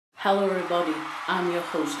Hello everybody, I'm your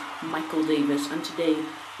host Michael Davis, and today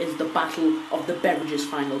is the Battle of the Beverages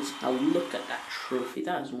Finals. Now look at that trophy,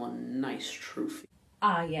 that is one nice trophy.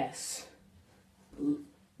 Ah yes,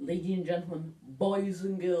 ladies and gentlemen, boys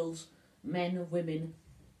and girls, men and women,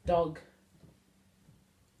 dog,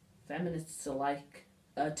 feminists alike,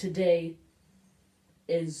 today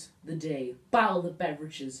is the day. Battle of the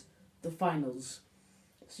Beverages, the finals.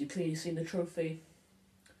 So you clearly seen the trophy.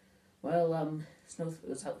 Well,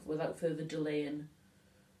 without further delaying,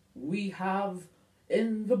 we have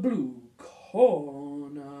in the blue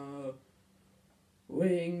corner,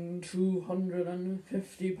 weighing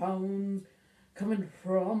 250 pounds, coming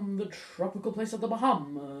from the tropical place of the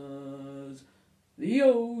Bahamas, the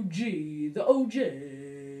OJ,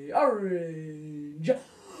 orange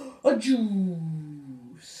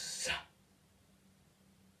juice.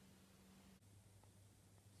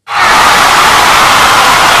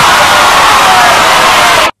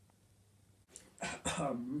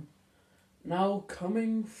 Now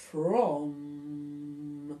coming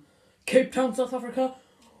from Cape Town, South Africa,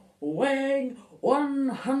 weighing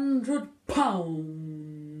 100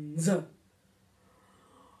 pounds,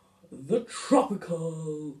 the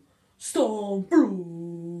tropical storm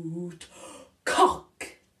fruit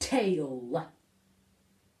cocktail.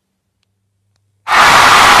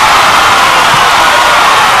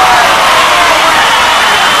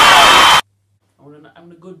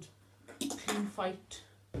 I'm a good clean fight.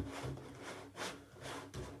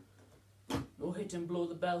 No hit and blow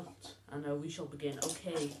the belt, and we shall begin.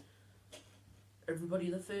 Okay, everybody.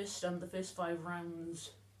 The first 5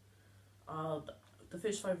 rounds. The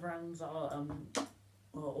first 5 rounds are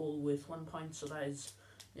all worth 1 point. So that is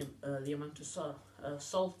the amount of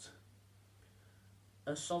salt,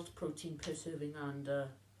 protein per serving, and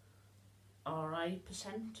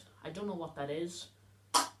RI%. I don't know what that is,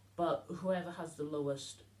 but whoever has the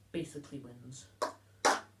lowest basically wins.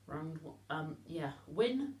 Round 1,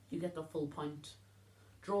 win, you get the full point.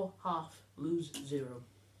 Draw, half, lose, 0.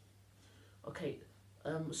 Okay,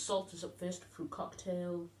 salt is up first. Fruit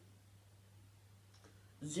cocktail,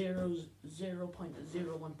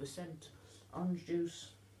 0.01%. Orange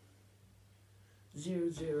juice,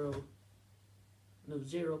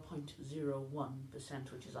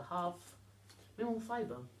 0.01%, which is a half. Mineral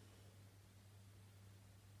fiber,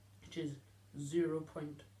 which is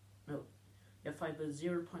fiber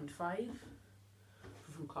 0.5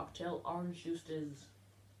 for fruit cocktail. Orange juice is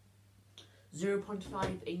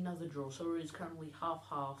 0.5, another draw, so it is currently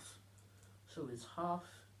half. So it's half.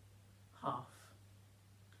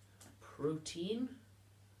 Protein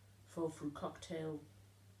for fruit cocktail.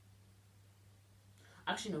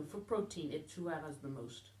 Actually no, for protein it's whoever has the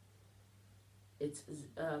most. It's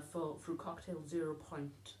for fruit cocktail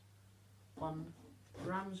 0.1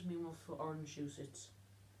 grams, meanwhile for orange juice it's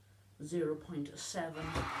 0.7.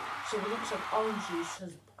 So it looks like orange juice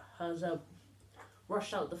has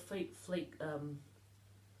rushed out the flake.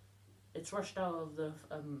 It's rushed out of the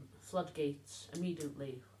floodgates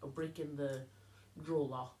immediately, breaking the draw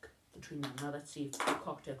lock between them. Now let's see if fruit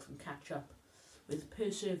cocktail can catch up with per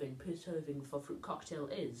serving. Per serving for fruit cocktail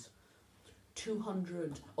is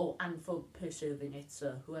 200. Oh, and for per serving it's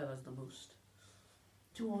whoever has the most.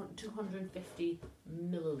 250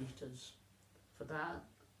 milliliters for that.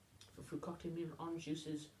 For fruit cocktail, orange juice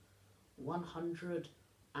is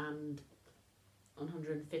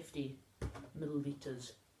 150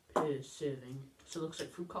 milliliters per serving. So it looks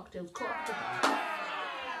like fruit cocktails caught up to that.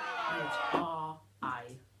 And it's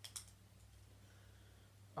RI.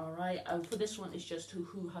 Alright, for this one it's just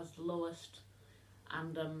who has the lowest.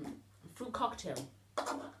 And fruit cocktail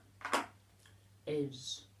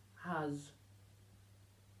has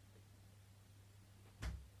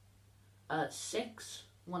 6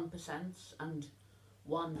 1% and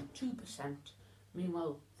 1 2%.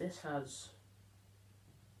 Meanwhile, this has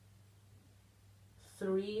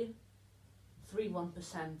 3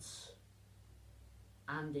 1%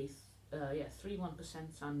 and 3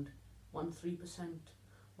 1% and 1 3%,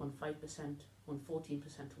 1 5%, 1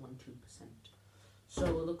 14%, 1 2%. So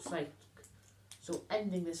it looks like,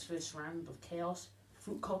 ending this first round of chaos,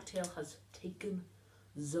 fruit cocktail has taken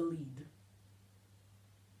the lead.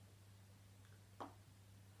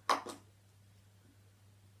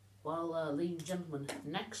 Well, ladies and gentlemen,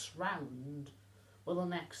 next round,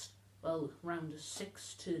 round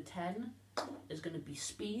 6 to 10 is going to be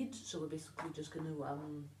speed. So we're basically just going to, I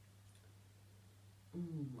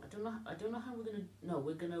don't know how we're going to, no,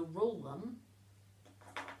 we're going to roll them.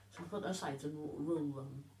 So put them aside and roll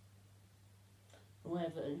them. Who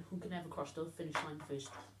can ever cross the finish line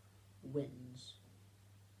first wins.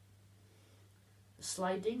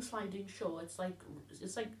 sliding, sure. It's like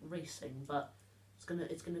racing, but it's gonna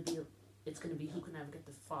be who can ever get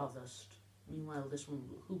the farthest. Meanwhile, this one,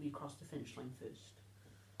 who we cross the finish line first.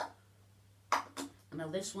 And now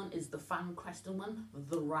this one is the fan question one,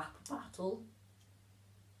 the rap battle.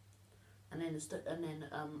 And then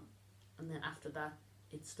and then after that,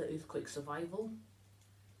 it's the earthquake survival.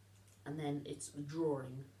 And then it's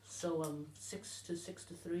drawing. So 6 to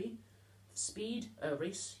 3. Speed,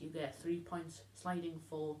 race, you get 3 points. Sliding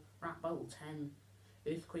 4, rap battle 10,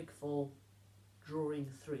 earthquake 4, drawing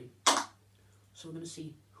 3. So we're going to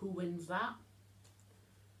see who wins that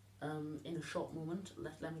in a short moment.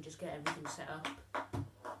 Let me just get everything set up.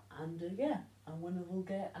 And yeah, and winner will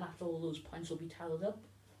get, and after all those points will be tallied up,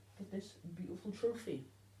 get this beautiful trophy.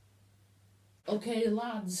 Okay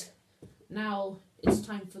lads, now it's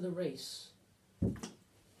time for the race.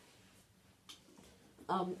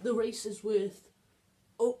 The race is worth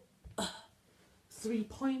 3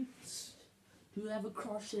 points. Whoever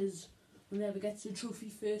gets the trophy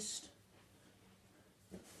first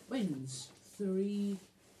wins. 3,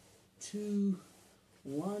 2,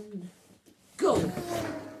 1, go!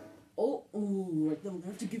 Oh, right, then we're going to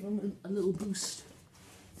have to give him a little boost.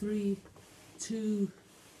 3, 2,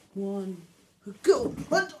 1, go!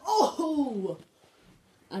 And oh!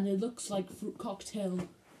 And it looks like Fruit Cocktail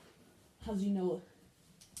has,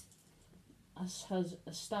 has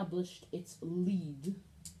established its lead.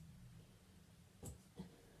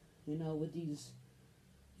 With these,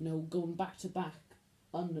 going back to back,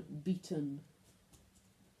 unbeaten.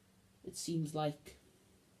 It seems like.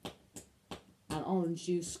 And Orange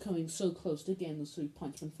Juice coming so close to getting those 3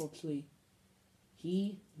 points, but unfortunately,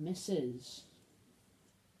 he misses.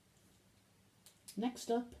 Next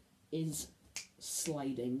up is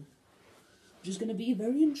sliding, which is going to be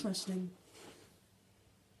very interesting.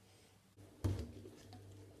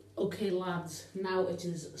 Okay lads, now it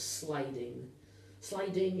is sliding.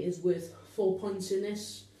 Sliding is worth 4 points in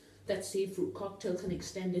this. Let's see if Fruit Cocktail can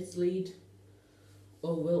extend its lead.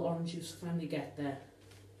 Or will Orange Juice finally get there?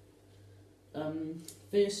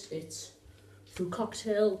 First it's Fruit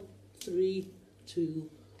Cocktail. 3, 2,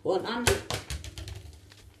 1, and...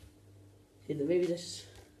 Okay, maybe let's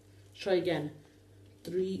try again.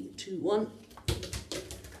 3, 2, 1.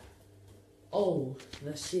 Oh,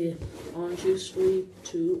 let's see. Orange Juice. 3,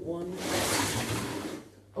 2, 1.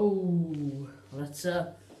 Oh, let's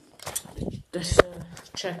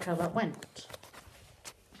check how that went.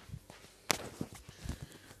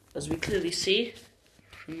 As we clearly see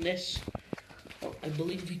from this, I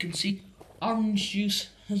believe we can see Orange Juice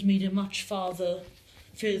has made it much further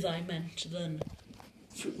I meant, than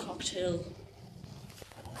Fruit Cocktail.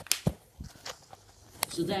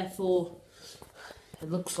 So therefore, it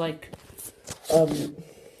looks like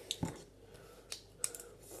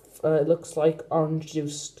Orange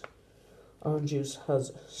Juice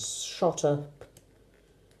has shot up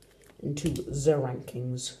into the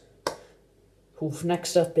rankings. Oof,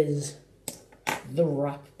 next up is the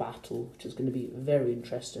rap battle, which is going to be very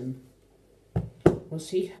interesting. We'll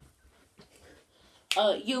see.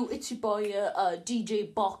 Yo, it's your boy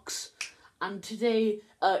DJ Box, and today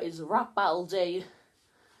is rap battle day.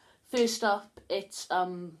 First up, it's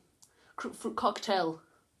Fruit Cocktail.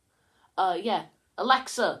 Yeah,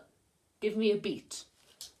 Alexa, give me a beat.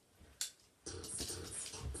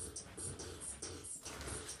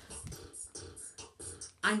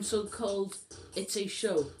 I'm so cold, it's a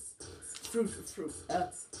show.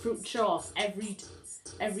 Fruit show off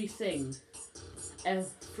everything.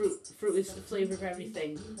 Fruit is the flavour of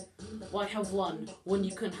everything. Why have one when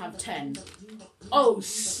you can have 10? Oh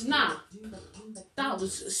snap! That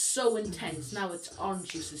was so intense. Now it's Orange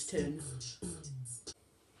Juice's turn.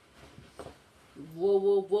 Whoa,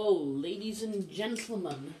 whoa, whoa, ladies and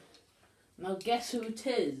gentlemen. Now guess who it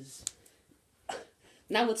is?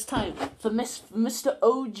 Now it's time for Mr.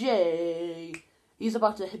 OJ. He's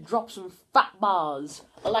about to drop some fat bars.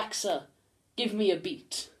 Alexa, give me a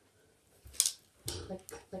beat.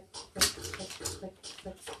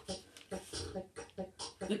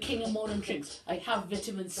 The king of modern drinks. I have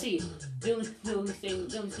vitamin C. The only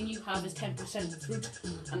thing you have is 10% fruit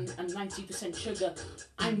and 90% sugar.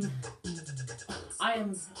 I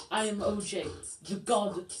am OJ, the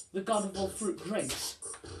god of all fruit drinks.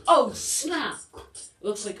 Oh snap!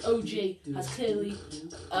 Looks like OJ has clearly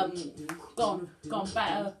gone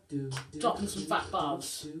better, dropping some fat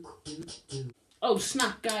bars. Oh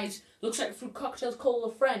snap, guys! Looks like Fruit Cocktail's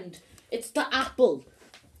called a friend. It's the apple.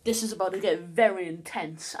 This is about to get very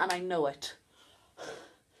intense, and I know it.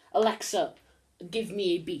 Alexa, give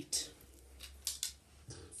me a beat.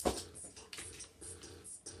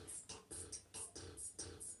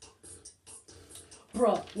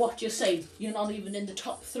 Bruh, what you say? You're not even in the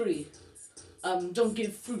top 3. Don't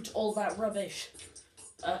give fruit all that rubbish.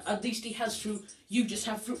 At least he has fruit. You just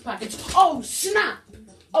have fruit packets. Oh, snap!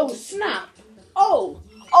 Oh, snap! Oh!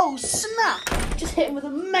 Oh, snap! Just hit him with a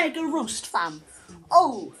mega roast, fam.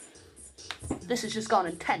 Oh! This has just gone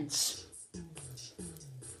intense.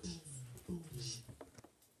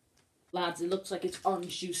 Lads, it looks like it's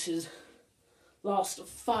orange juice's last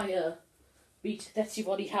fire beat. Let's see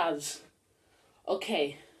what he has.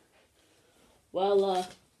 Okay. Well,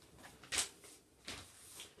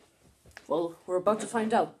 we're about to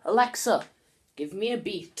find out. Alexa, give me a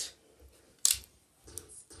beat.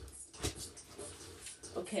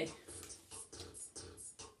 Okay.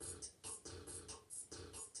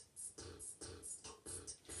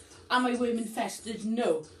 Am I worm infested?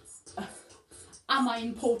 No. Am I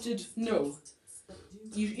imported? No.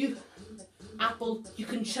 You, Apple, you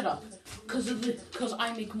can shut up. Because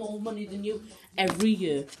I make more money than you every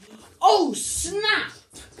year. Oh, snap!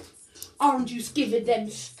 Orange juice giving them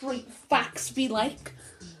straight facts be like.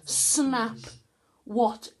 Snap.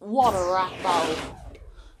 What a rap battle.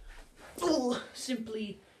 Oh,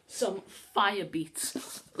 simply some fire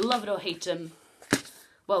beats. Love it or hate him.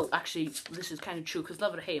 Well, actually, this is kind of true, because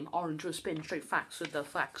love it or hate him, orange will spin straight facts with the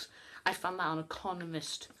facts. I found that on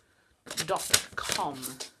economist.com.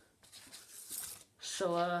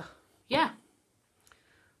 So, yeah.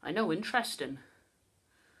 I know, interesting.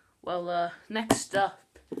 Well, next up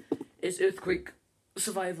is earthquake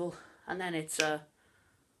survival, and then it's,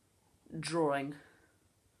 drawing.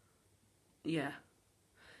 Yeah.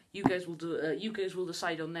 You guys will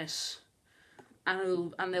decide on this,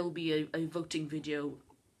 and there'll be a voting video,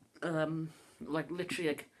 like literally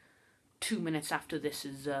like 2 minutes after this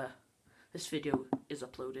video is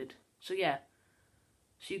uploaded. So yeah,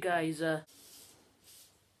 so you guys,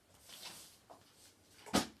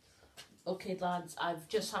 okay lads, I've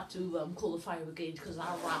just had to call the fire brigade because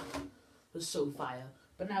our rap was so fire.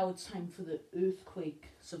 But now it's time for the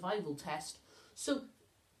earthquake survival test. So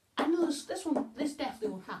I know this definitely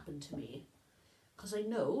won't happen to me, because I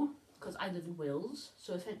live in Wales.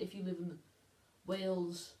 So if you live in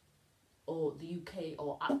Wales or the UK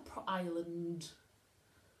or Ireland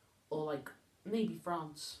or like maybe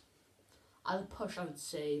France, I would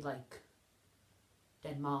say like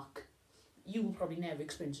Denmark, you will probably never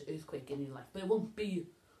experience an earthquake in your life, but it won't be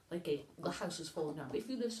like the house is falling down. But if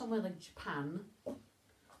you live somewhere like Japan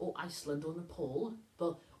or Iceland or Nepal,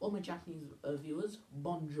 but all my Japanese viewers,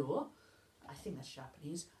 bonjour. I think that's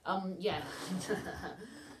Japanese. Yeah.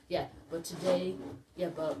 Yeah, but today,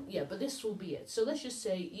 but this will be it. So let's just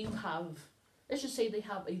say they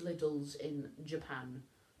have a Lidl's in Japan.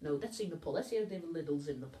 No, let's say Nepal. Let's say they have a Lidl's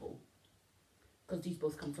in Nepal. Because these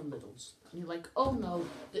both come from Lidl's. And you're like, oh no,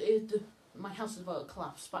 my house is about to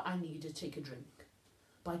collapse, but I need to take a drink.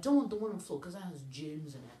 But I don't want the one on the floor because that has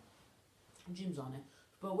germs in it. Germs on it.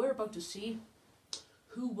 But we're about to see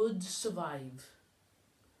who would survive.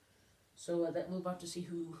 So that we're about to see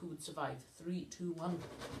who would survive. 3, 2, 1.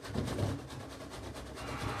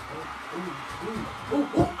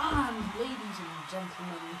 And ladies and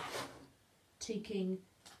gentlemen, taking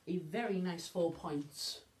a very nice 4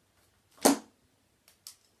 points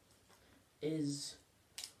is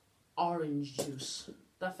orange juice.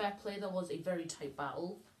 That fair play, that was a very tight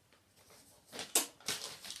battle.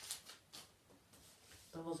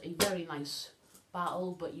 That was a very nice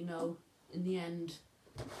battle, but you know, in the end,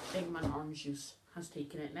 Big Man Orange Juice has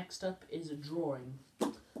taken it. Next up is a drawing.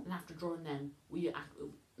 And after drawing then, we're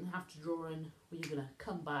gonna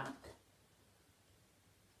come back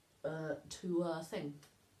to a thing.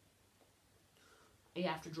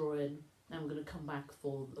 After drawing, then we're gonna come back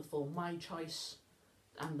for my choice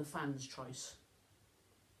and the fans' choice.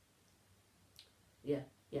 Yeah.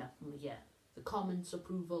 The comments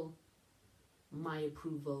approval, my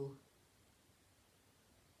approval,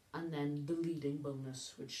 and then the leading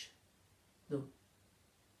bonus, the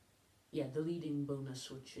leading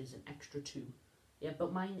bonus, which is an extra 2. Yeah,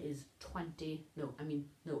 but mine is 20. No,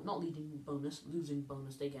 not leading bonus, losing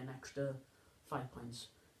bonus. They get an extra 5 points.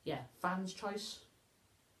 Yeah, fans' choice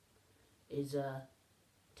is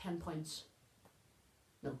 10 points.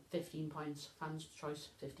 No, 15 points. Fans' choice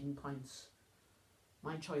 15 points.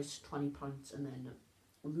 My choice 20 points, and then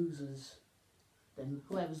losers. Then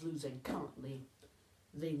whoever's losing currently,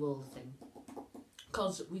 they will think.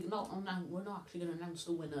 Because we're not actually going to announce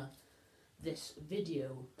the winner this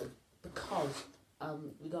video, because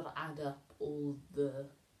we got to add up the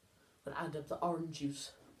orange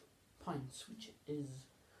juice points, which is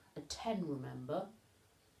a 10, remember.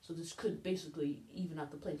 So this could basically even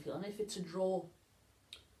out the playing field. And if it's a draw,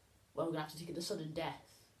 well, we're going to have to take it to sudden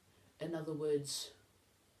death. In other words,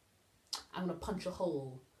 I'm going to punch a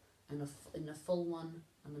hole in a full one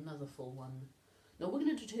and another full one. Now, we're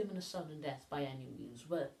going to determine a sudden death by any means,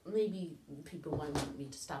 but maybe people might want me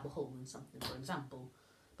to stab a hole in something, for example.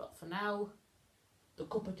 But for now, the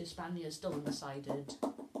Coppa di Spagna is still undecided.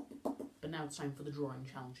 But now it's time for the drawing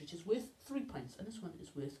challenge, which is worth 3 points, and this one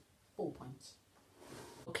is worth 4 points.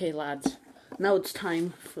 Okay, lads, now it's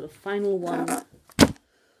time for the final one,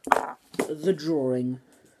 the drawing.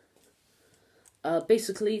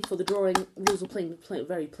 Basically, for the drawing, rules are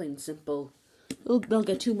very plain and simple. They'll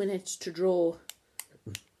get 2 minutes to draw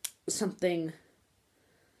something,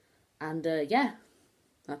 and yeah,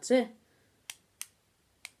 that's it.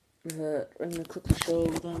 I'm going to quickly show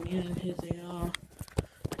them. Yeah, here they are.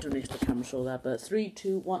 I don't know if the camera show that, but 3,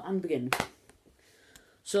 2, 1, and begin.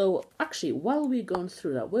 So, actually, while we're going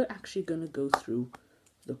through that, we're actually going to go through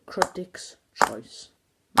the critic's choice.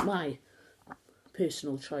 My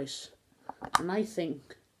personal choice. And I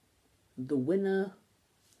think the winner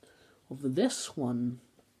of this one,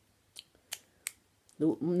 the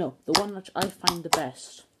one that I find the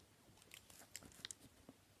best,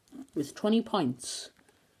 with 20 points,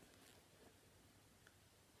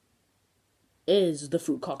 is the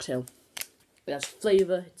fruit cocktail. It has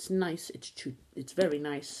flavour, it's nice, it's very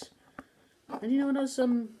nice. And you know, it has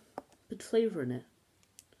bit flavour in it.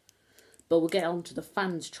 But we'll get on to the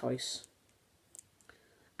fans' choice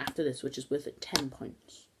after this, which is worth 10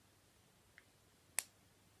 points.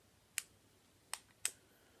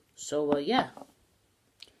 So, yeah.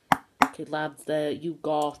 Okay, lads, there you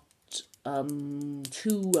got 2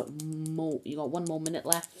 more. You got 1 more minute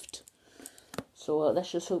left. So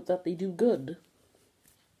let's just hope that they do good.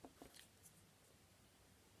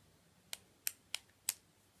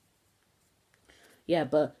 Yeah,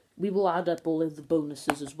 but we will add up all of the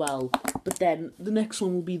bonuses as well. But then the next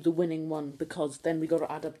one will be the winning one, because then we got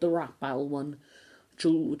to add up the rap battle one,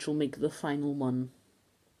 which will make the final one.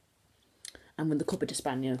 And win the Coppa di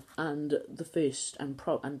Spagna, and the first and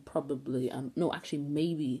probably no, actually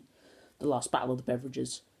maybe the last battle of the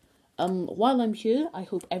beverages. While I'm here, I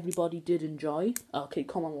hope everybody did enjoy. Okay,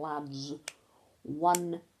 come on, lads.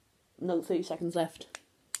 30 seconds left.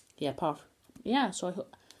 Yeah, so I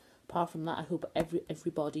hope, apart from that, I hope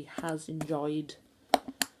everybody has enjoyed,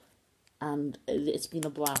 and it's been a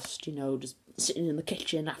blast. You know, just sitting in the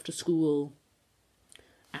kitchen after school.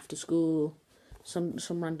 Some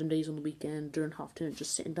random days on the weekend during half term,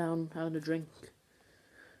 just sitting down having a drink.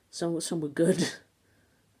 Some were good,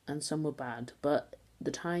 and some were bad. But the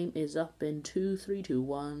time is up in 2, 3, 2,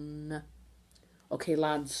 1. Okay,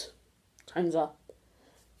 lads, time's up.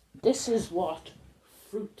 This is what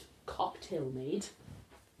fruit cocktail made.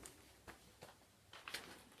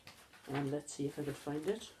 And let's see if I can find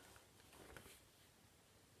it.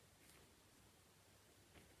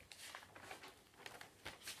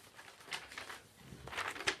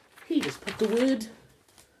 He just put the word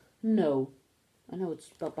no. I know it's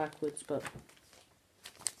spelled backwards, but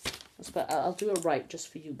I'll do it right just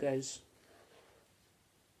for you guys.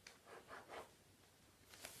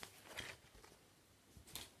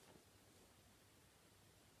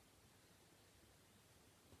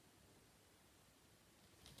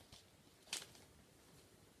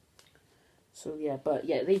 So yeah,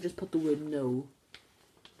 they just put the word no,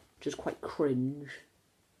 which is quite cringe.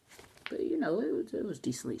 But you know, it was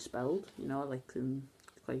decently spelled. You know, I like them.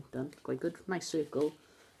 Quite good. Nice circle.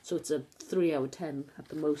 So it's a 3 out of 10 at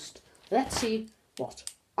the most. Let's see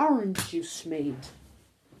what orange juice made.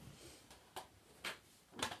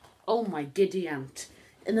 Oh my giddy aunt!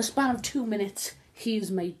 In the span of 2 minutes,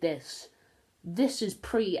 he's made this. This is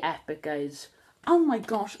pretty epic, guys. Oh my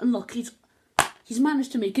gosh! And look, he's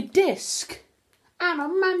managed to make a disc and a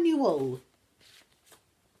manual.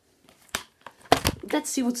 Let's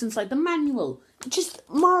see what's inside the manual. Just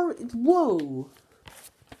more. Whoa.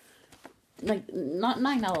 Like, not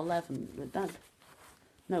 9 out of 11. But that.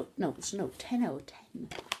 No, it's 10 out of 10.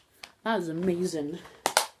 That is amazing.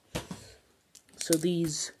 So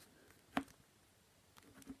these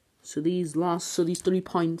 3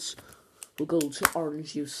 points will go to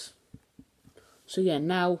orange juice. So yeah,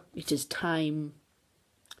 now it is time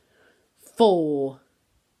for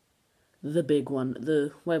the big one,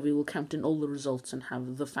 where we will count in all the results and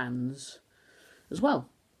have the fans as well.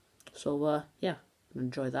 So yeah,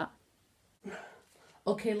 enjoy that.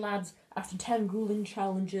 Okay, lads, after 10 grueling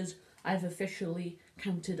challenges, I've officially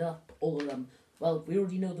counted up all of them. Well, we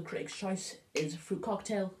already know the critic's choice is fruit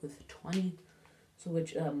cocktail with 20, so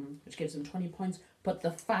which gives them 20 points. But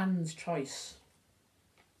the fans' choice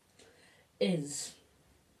is,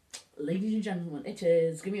 ladies and gentlemen, it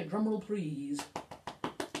is. Give me a drum roll, please.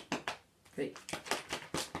 Okay.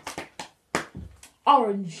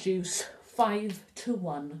 Orange juice,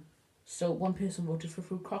 5-1. So one person voted for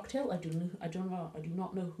fruit cocktail. I do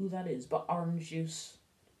not know who that is, but orange juice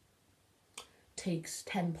takes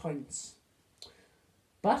 10 points.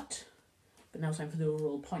 But now it's time for the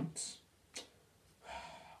overall points.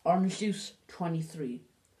 Orange juice, 23.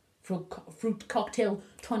 Fruit cocktail,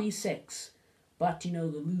 26. But you know,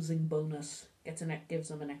 the losing bonus gives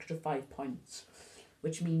them an extra 5 points,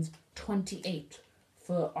 which means 28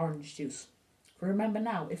 for orange juice. Remember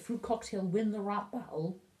now, if fruit cocktail win the rap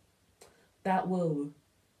battle, that will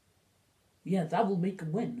make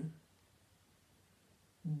them win.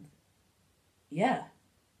 Yeah,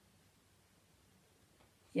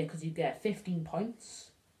 because you get 15 points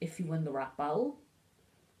if you win the rap battle.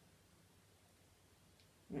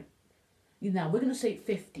 Right. Now we're gonna say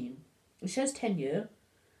 15. It says 10 year,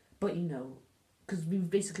 but you know, because we've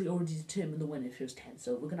basically already determined the winner if it was 10,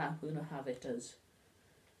 so we're gonna have it as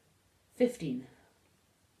 15.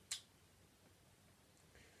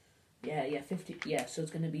 Yeah, 50. Yeah, so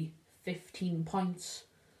it's gonna be 15 points.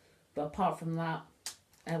 But apart from that,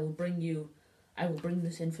 I will bring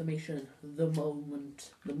this information the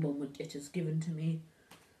moment it is given to me.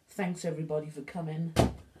 Thanks everybody for coming.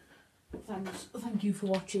 Thank you for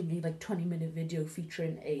watching a 20-minute video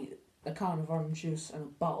featuring a can of orange juice and a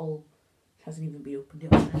bottle which hasn't even been opened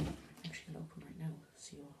yet. I'm actually gonna open right now.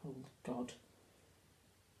 See, oh god.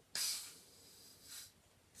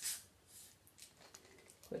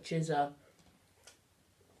 Which is in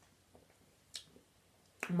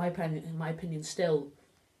my opinion still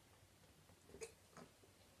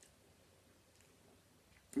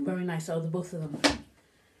very nice out of the both of them.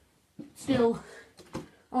 Still,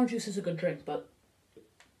 orange juice is a good drink, but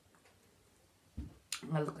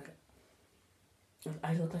I look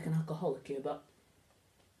like an alcoholic here, but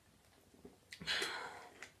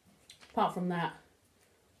apart from that,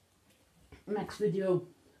 next video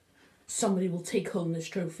somebody will take home this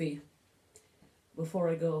trophy. Before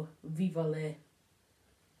I go, viva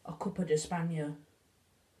a Copa de España.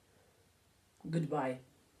 Goodbye.